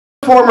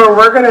Performer,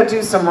 we're going to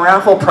do some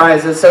raffle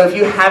prizes, so if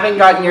you haven't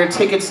gotten your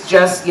tickets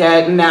just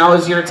yet, now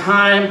is your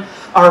time.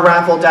 Our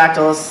raffle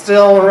dactyl is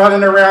still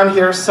running around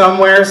here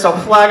somewhere, so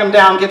flag them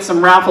down, get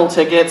some raffle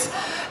tickets.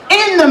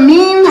 In the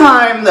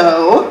meantime,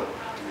 though,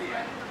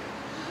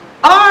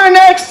 our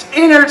next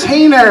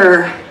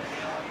entertainer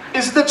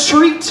is the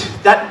treat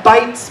that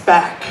bites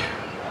back.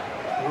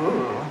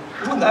 Ooh,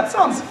 that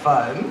sounds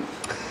fun.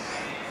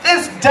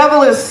 This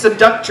devilish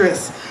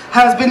seductress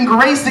has been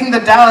gracing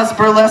the Dallas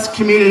burlesque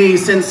community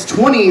since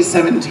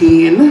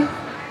 2017.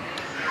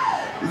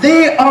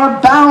 They are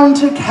bound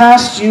to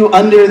cast you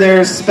under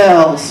their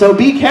spell, so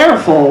be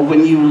careful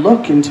when you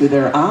look into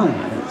their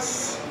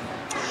eyes.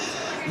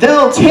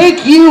 They'll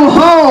take you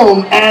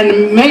home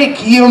and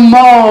make you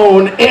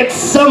moan.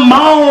 It's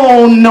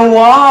Symoan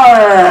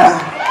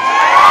Noire.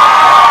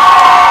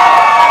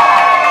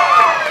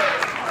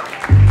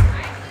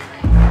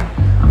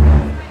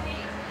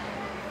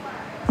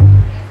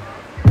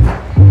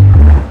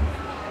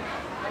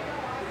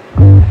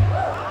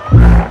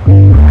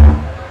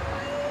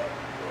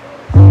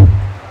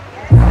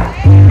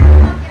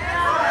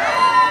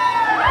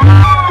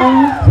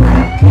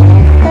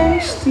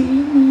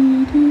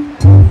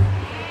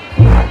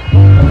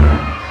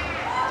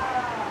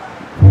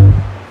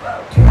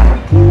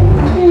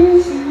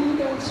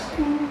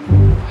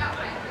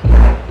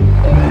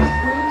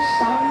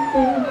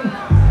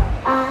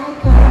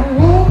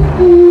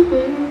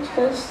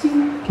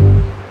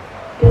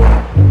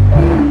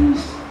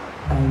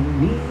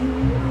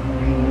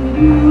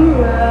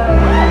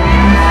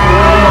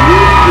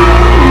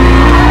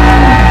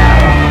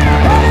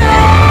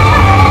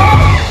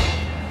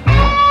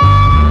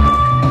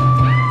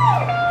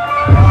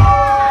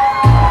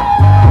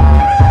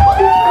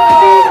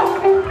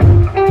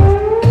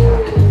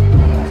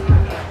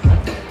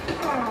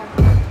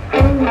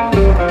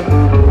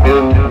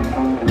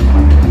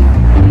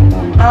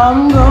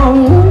 I'm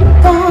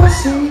gonna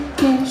pass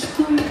against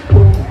the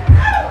wall.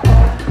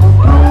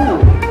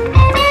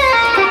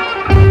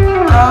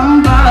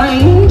 I'm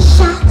buying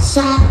shots,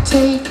 I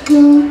take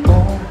them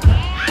all.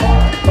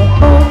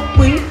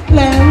 We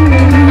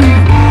planning.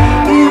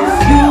 If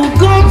you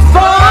go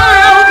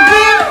far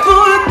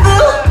before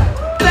the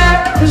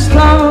back is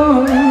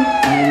gone.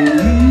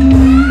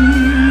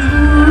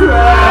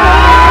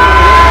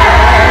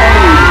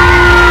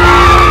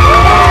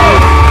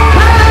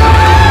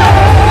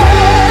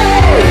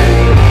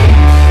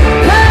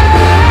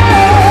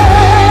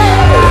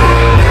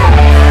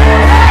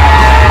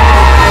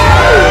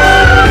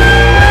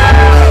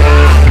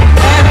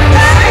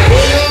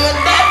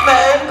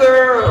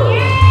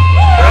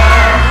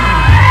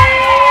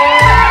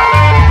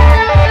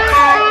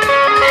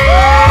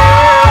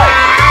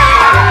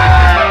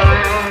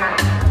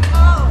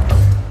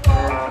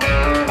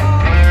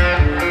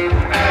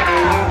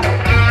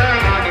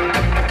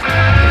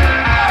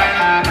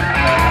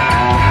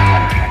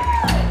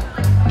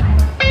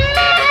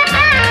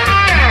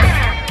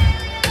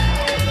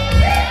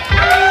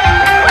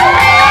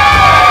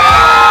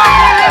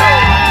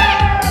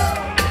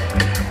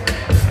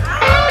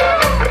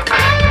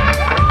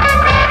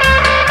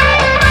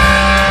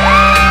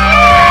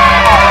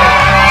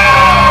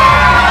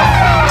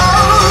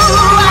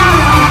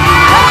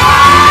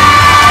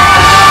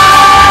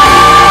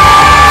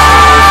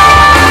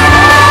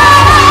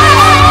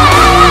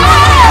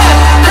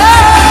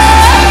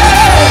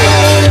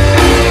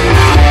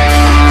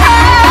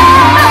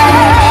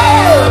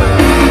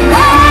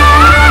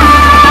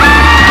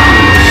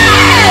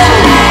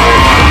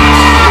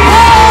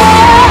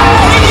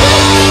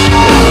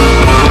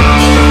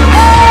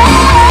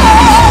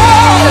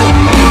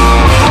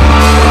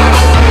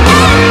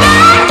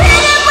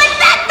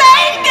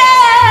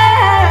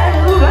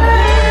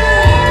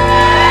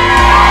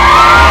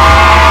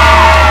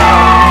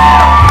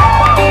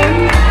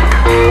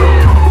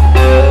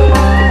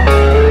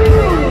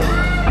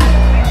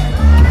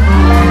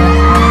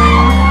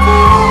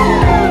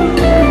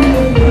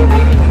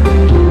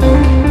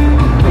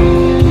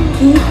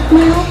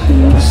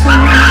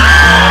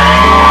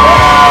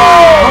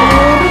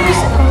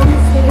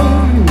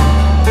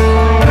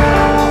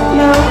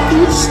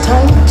 It's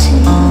time to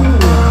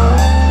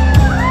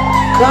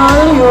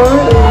call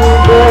your